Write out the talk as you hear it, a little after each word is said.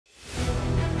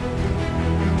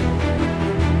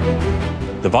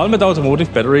The Valmet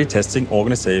Automotive battery testing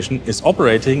organization is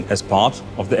operating as part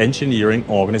of the engineering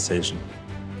organization.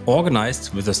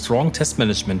 Organized with a strong test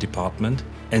management department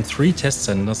and 3 test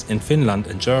centers in Finland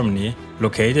and Germany,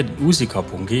 located in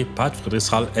Uusikaupunki, Bad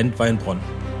Friedrichshall and Weinbronn.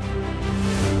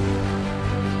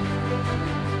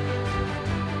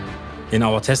 In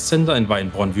our test center in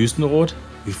Weinbronn-Wüstenrot,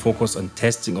 we focus on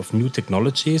testing of new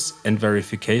technologies and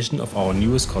verification of our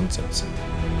newest concepts.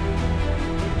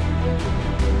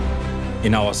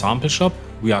 In our sample shop,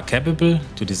 we are capable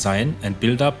to design and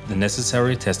build up the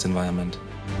necessary test environment.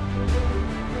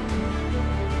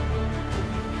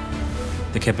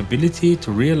 The capability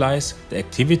to realize the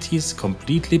activities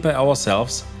completely by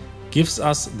ourselves gives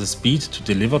us the speed to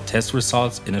deliver test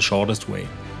results in the shortest way.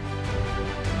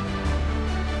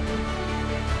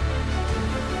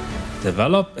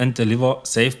 Develop and deliver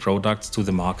safe products to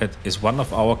the market is one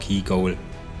of our key goals.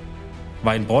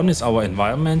 Weinbronn is our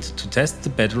environment to test the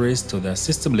batteries to their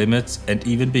system limits and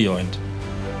even beyond.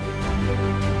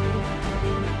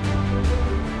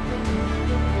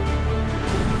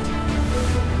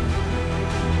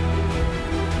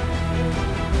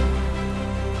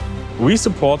 We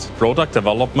support product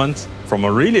development from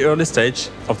a really early stage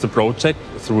of the project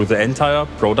through the entire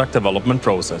product development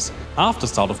process. After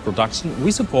start of production,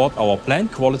 we support our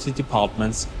plant quality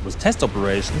departments with test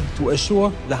operation to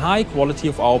assure the high quality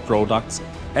of our products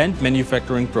and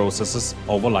manufacturing processes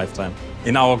over lifetime.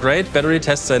 In our great battery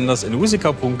test centers in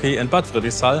Uusikaupunki and Bad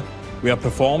Friedrichshall, we are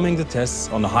performing the tests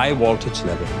on a high voltage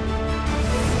level.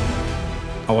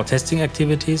 Our testing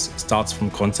activities starts from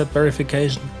concept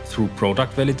verification through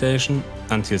product validation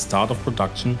until start of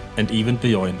production and even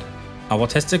beyond. Our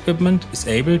test equipment is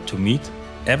able to meet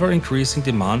ever-increasing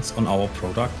demands on our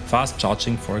product, fast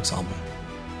charging for example.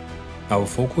 Our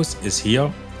focus is here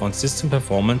on system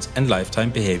performance and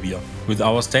lifetime behavior. With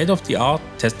our state-of-the-art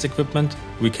test equipment,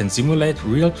 we can simulate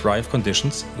real drive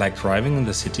conditions like driving in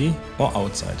the city or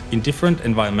outside. In different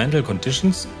environmental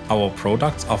conditions, our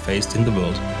products are faced in the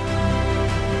world.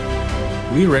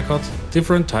 We record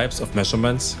different types of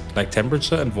measurements like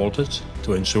temperature and voltage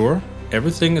to ensure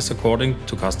everything is according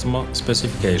to customer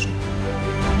specification.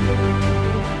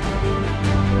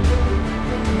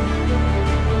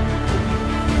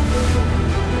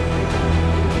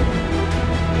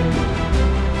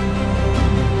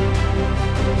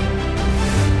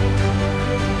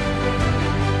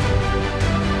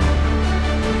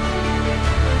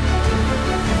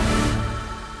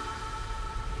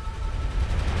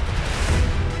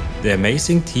 The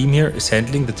amazing team here is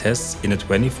handling the tests in a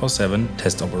 24/7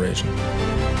 test operation.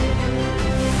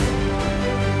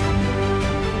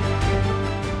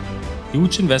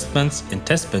 Huge investments in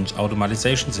test bench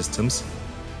automatization systems,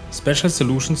 special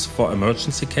solutions for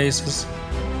emergency cases,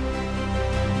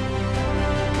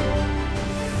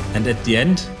 and at the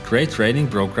end, great training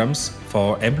programs for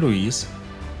our employees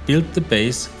build the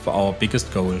base for our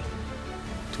biggest goal: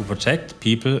 to protect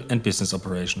people and business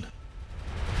operation.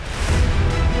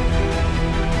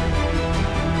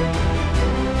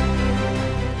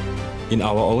 In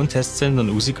our own test center in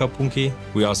Uusikaupunki,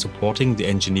 we are supporting the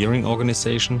engineering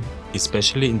organization,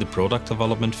 especially in the product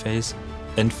development phase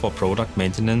and for product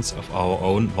maintenance of our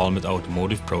own Valmet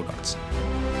Automotive products.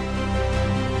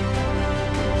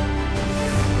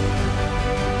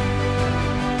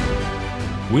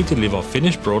 We deliver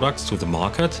finished products to the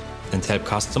market and help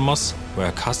customers where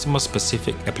a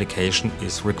customer-specific application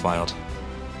is required.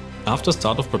 After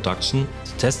start of production,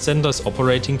 the test center is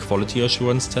operating quality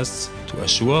assurance tests to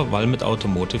assure Valmet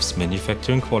Automotive's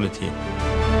manufacturing quality.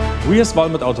 We as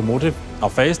Valmet Automotive are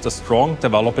faced a strong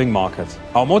developing market.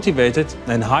 Our motivated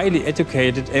and highly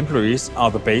educated employees are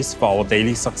the base for our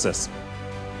daily success.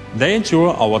 They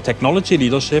ensure our technology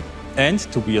leadership and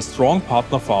to be a strong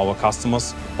partner for our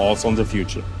customers also in the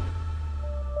future.